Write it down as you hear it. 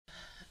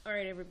All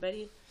right,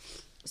 everybody.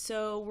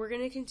 So we're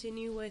going to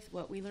continue with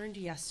what we learned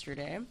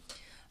yesterday.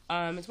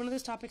 It's one of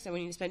those topics that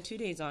we need to spend 2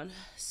 days on.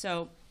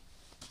 So,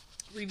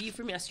 review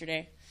from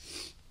yesterday.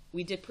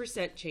 We did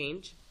percent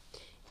change,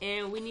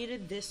 and we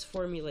needed this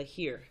formula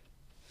here.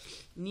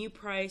 New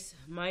price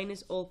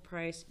minus old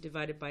price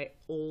divided by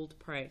old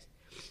price.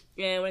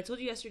 And what I told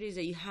you yesterday is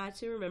that you had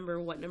to remember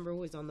what number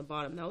was on the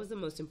bottom. That was the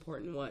most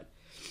important one.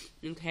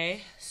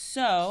 Okay,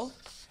 so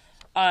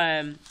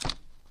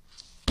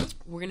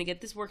we're going to get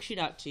this worksheet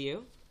out to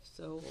you.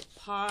 So we'll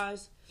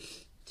pause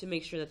to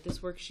make sure that this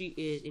worksheet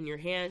is in your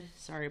hand.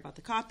 Sorry about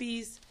the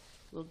copies.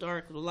 A little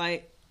dark, a little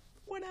light.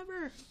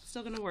 Whatever. It's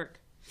still going to work.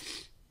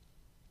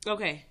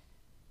 Okay.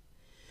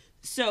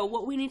 So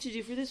what we need to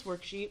do for this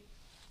worksheet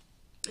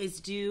is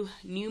do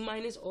new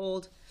minus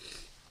old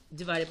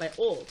divided by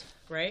old,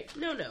 right?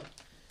 No.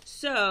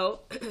 So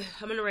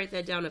I'm going to write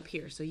that down up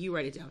here. So you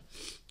write it down.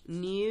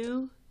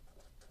 New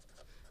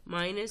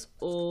minus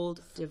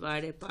old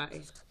divided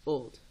by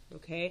old,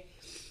 okay?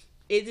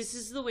 This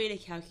is the way to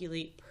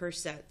calculate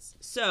percents.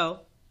 So,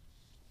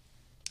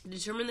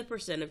 determine the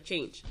percent of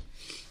change.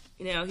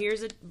 Now,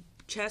 here's a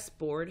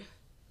chessboard.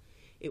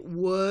 It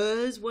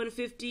was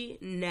 150,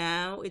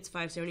 now it's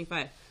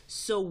 575.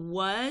 So,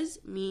 was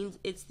means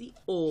it's the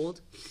old,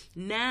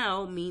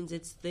 now means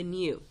it's the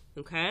new,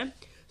 okay?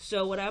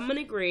 So, what I'm going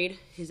to grade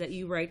is that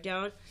you write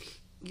down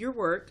your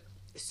work.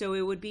 So,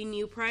 it would be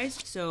new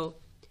price, so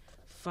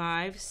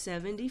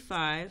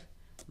 575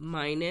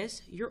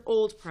 minus your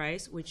old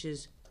price, which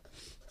is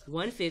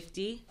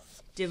 150,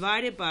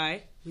 divided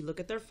by, we look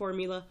at their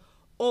formula,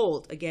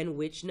 old. Again,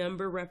 which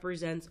number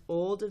represents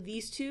old of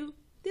these two?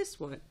 This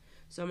one.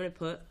 So I'm going to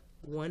put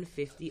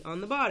 150 on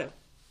the bottom.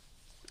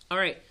 All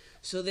right,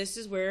 so this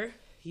is where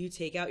you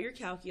take out your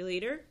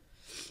calculator,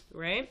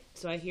 right?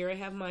 So here I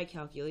have my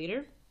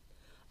calculator.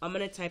 I'm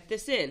going to type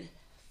this in.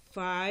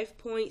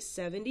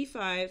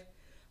 5.75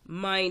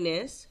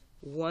 minus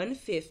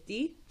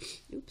 150.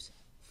 Oops.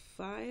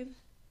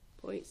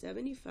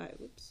 5.75.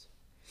 Whoops.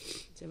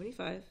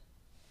 75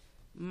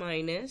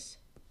 minus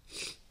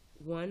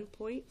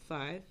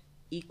 1.5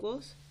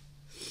 equals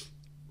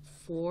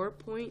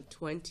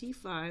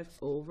 4.25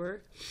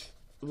 over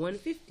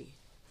 150,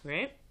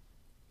 right?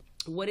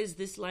 What does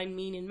this line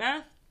mean in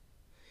math?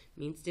 It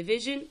means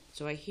division.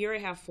 So here I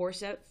have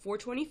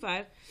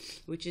 425,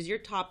 which is your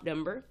top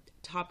number.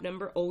 Top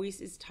number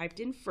always is typed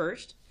in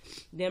first.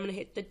 Then I'm going to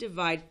hit the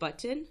divide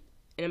button,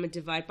 and I'm going to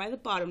divide by the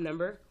bottom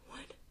number,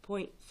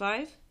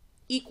 1.5.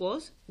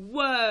 Equals,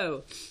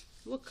 whoa,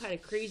 what kind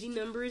of crazy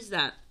number is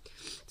that?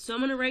 So I'm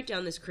going to write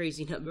down this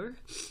crazy number,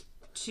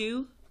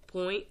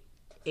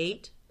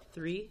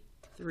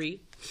 2.833,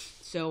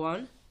 so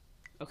on.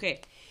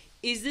 Okay,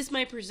 is this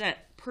my percent?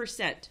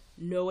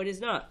 No, it is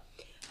not.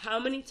 How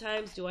many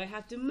times do I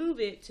have to move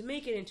it to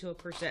make it into a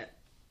percent?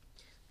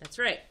 That's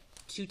right,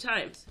 2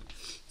 times.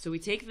 So we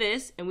take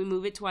this and we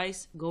move it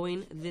twice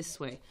going this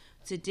way.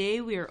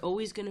 Today we are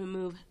always going to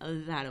move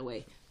that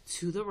way,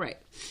 to the right.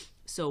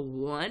 So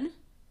 1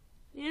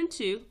 and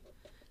 2,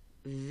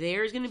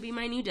 there's going to be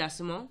my new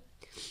decimal.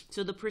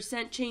 So the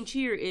percent change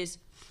here is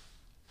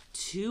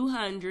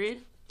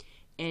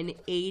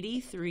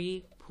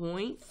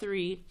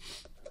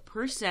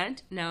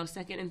 283.3%. Now,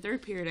 second and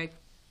third period, I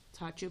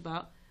taught you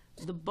about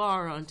the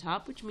bar on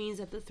top, which means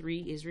that the 3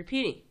 is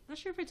repeating. Not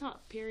sure if I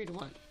taught period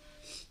 1.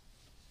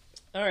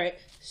 All right,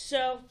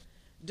 so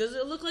does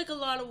it look like a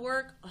lot of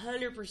work?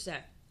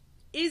 100%.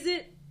 Is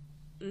it?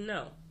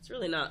 No, it's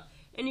really not.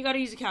 And you got to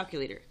use a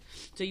calculator.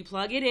 So you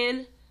plug it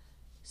in,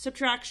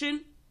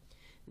 subtraction,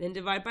 then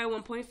divide by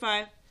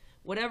 1.5.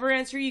 Whatever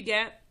answer you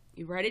get,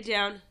 you write it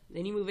down,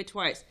 then you move it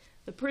twice.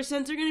 The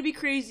percents are going to be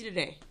crazy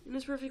today, and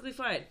that's perfectly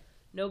fine.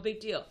 No big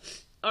deal.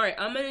 All right,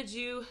 I'm going to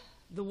do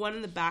the one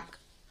in the back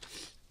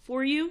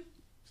for you.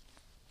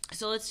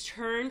 So let's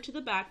turn to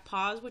the back.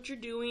 Pause what you're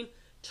doing.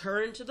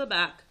 Turn to the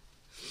back.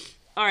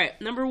 All right,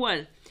 number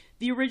 1.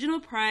 The original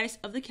price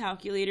of the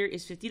calculator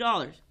is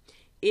 $50.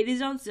 It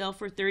is on sale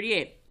for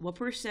 $38. What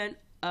percent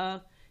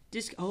of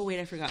discount? Oh, wait,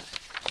 I forgot.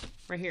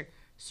 Right here.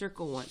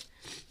 Circle 1.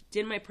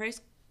 Did my price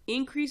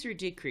increase or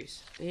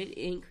decrease? It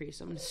increased.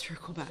 I'm going to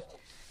circle back.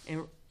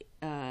 And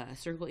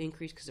circle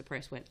increase because the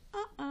price went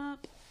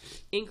up.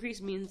 Increase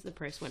means the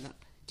price went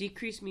up.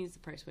 Decrease means the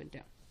price went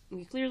down. You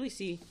can clearly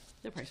see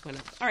the price went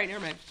up. All right,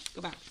 never mind.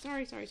 Go back.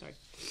 Sorry.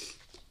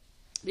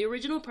 The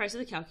original price of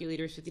the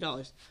calculator is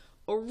 $50.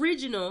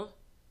 Original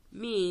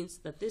means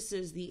that this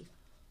is the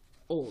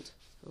old.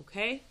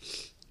 Okay,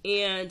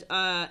 and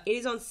it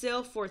is on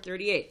sale for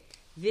 $38.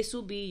 This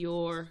will be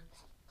your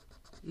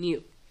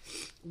new.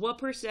 What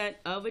percent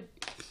of a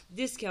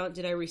discount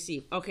did I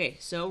receive? Okay,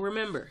 so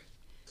remember,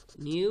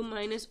 new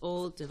minus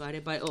old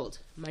divided by old.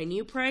 My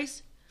new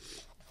price,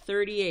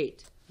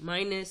 38,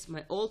 minus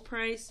my old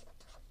price,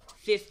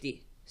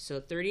 50. So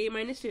 38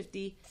 minus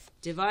 50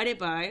 divided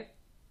by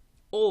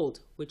old,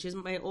 which is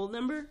my old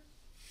number,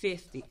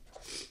 50.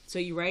 So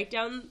you write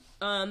down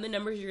the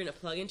numbers you're going to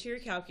plug into your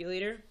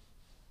calculator.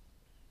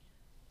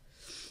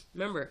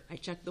 Remember, I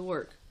checked the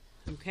work.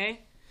 Okay?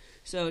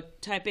 So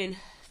type in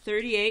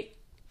 38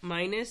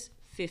 minus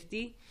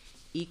 50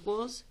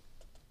 equals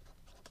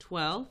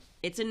 12.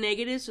 It's a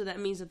negative, so that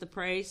means that the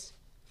price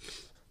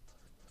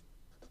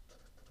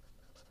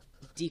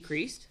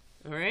decreased.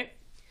 All right.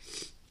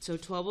 So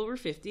 12 over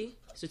 50.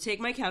 So take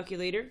my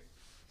calculator,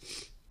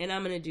 and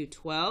I'm going to do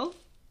 12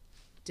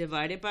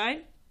 divided by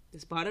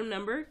this bottom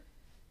number,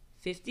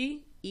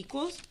 50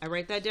 equals, I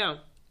write that down,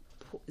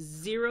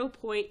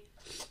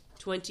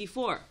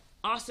 0.24.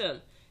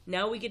 Awesome.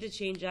 Now we get to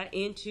change that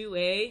into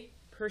a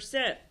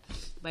percent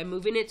by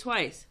moving it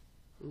twice.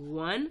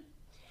 1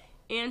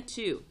 and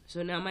 2.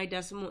 So now my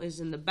decimal is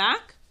in the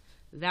back.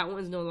 That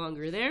one's no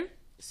longer there.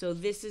 So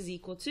this is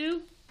equal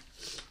to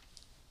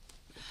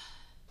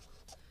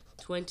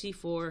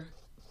 24%.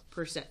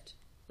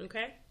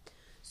 Okay?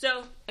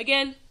 So,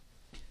 again,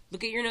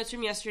 look at your notes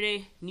from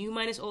yesterday. New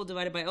minus old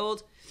divided by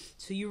old.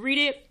 So you read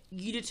it.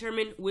 You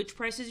determine which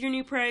price is your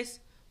new price,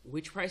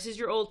 which price is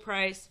your old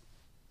price.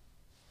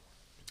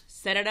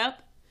 Set it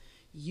up.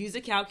 Use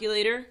a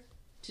calculator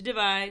to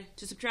divide,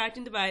 to subtract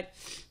and divide.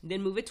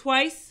 Then move it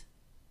twice.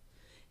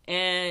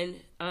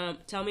 And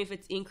tell me if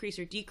it's increased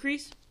or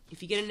decreased.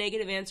 If you get a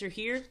negative answer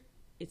here,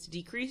 it's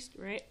decreased,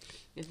 right?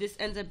 If this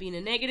ends up being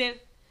a negative,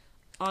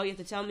 all you have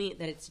to tell me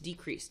that it's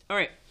decreased. All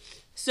right.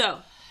 So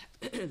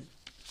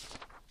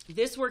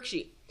this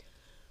worksheet,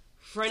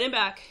 front and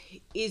back,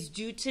 is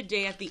due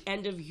today at the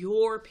end of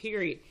your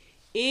period.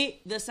 The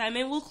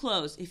assignment will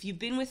close. If you've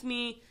been with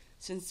me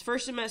since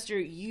first semester,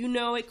 you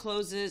know it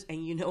closes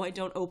and you know I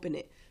don't open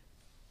it.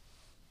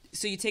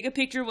 So you take a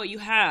picture of what you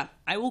have.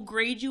 I will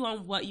grade you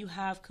on what you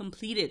have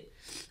completed.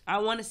 I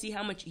want to see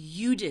how much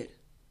you did,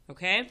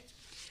 okay?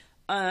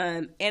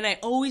 And I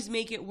always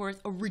make it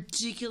worth a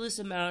ridiculous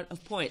amount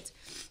of points.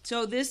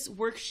 So this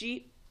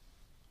worksheet,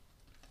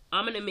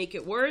 I'm going to make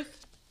it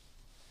worth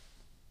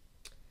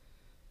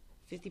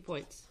 50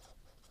 points,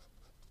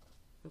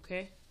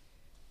 okay?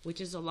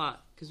 Which is a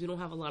lot because we don't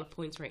have a lot of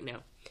points right now.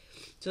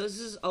 So this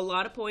is a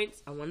lot of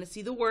points. I want to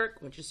see the work.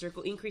 I want you to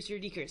circle increase or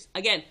decrease.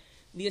 Again,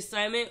 the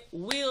assignment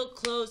will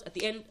close at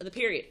the end of the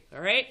period,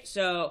 all right?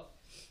 So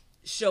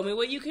show me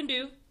what you can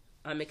do.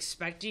 I'm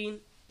expecting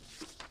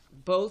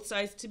both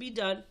sides to be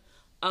done.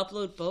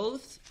 Upload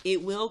both.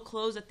 It will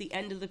close at the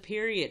end of the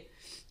period,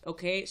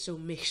 okay? So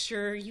make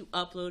sure you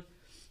upload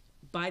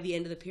by the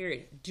end of the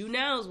period. Do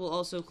nows will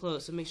also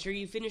close, so make sure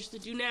you finish the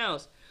do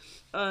nows.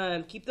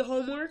 Keep the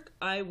homework.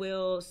 I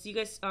will see you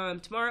guys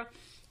tomorrow.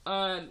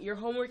 Your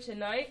homework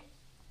tonight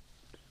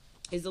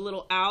is a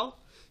little owl,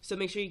 so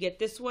make sure you get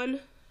this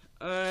one.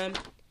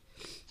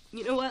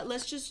 You know what?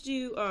 Let's just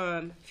do,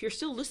 if you're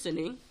still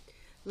listening,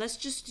 let's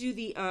just do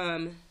the,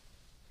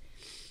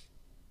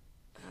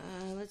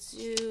 let's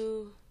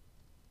do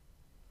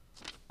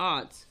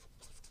odds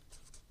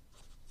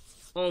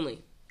only,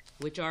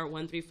 which are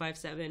 1, 3, 5,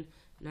 7,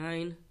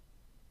 9,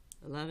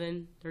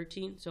 11,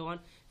 13, so on.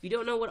 If you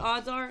don't know what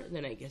odds are,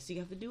 then I guess you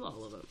have to do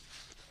all of them.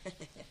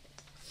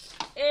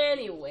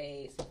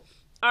 Anyways,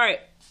 all right,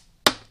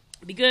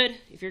 be good.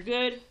 If you're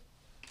good,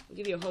 I'll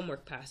give you a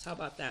homework pass. How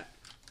about that?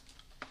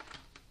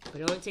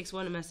 But it only takes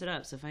one to mess it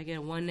up, so if I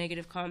get one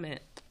negative comment,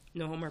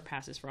 no homework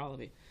passes for all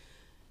of you.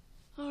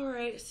 All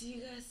right, see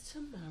you guys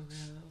tomorrow.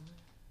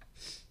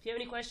 If you have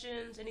any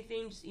questions,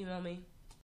 anything, just email me.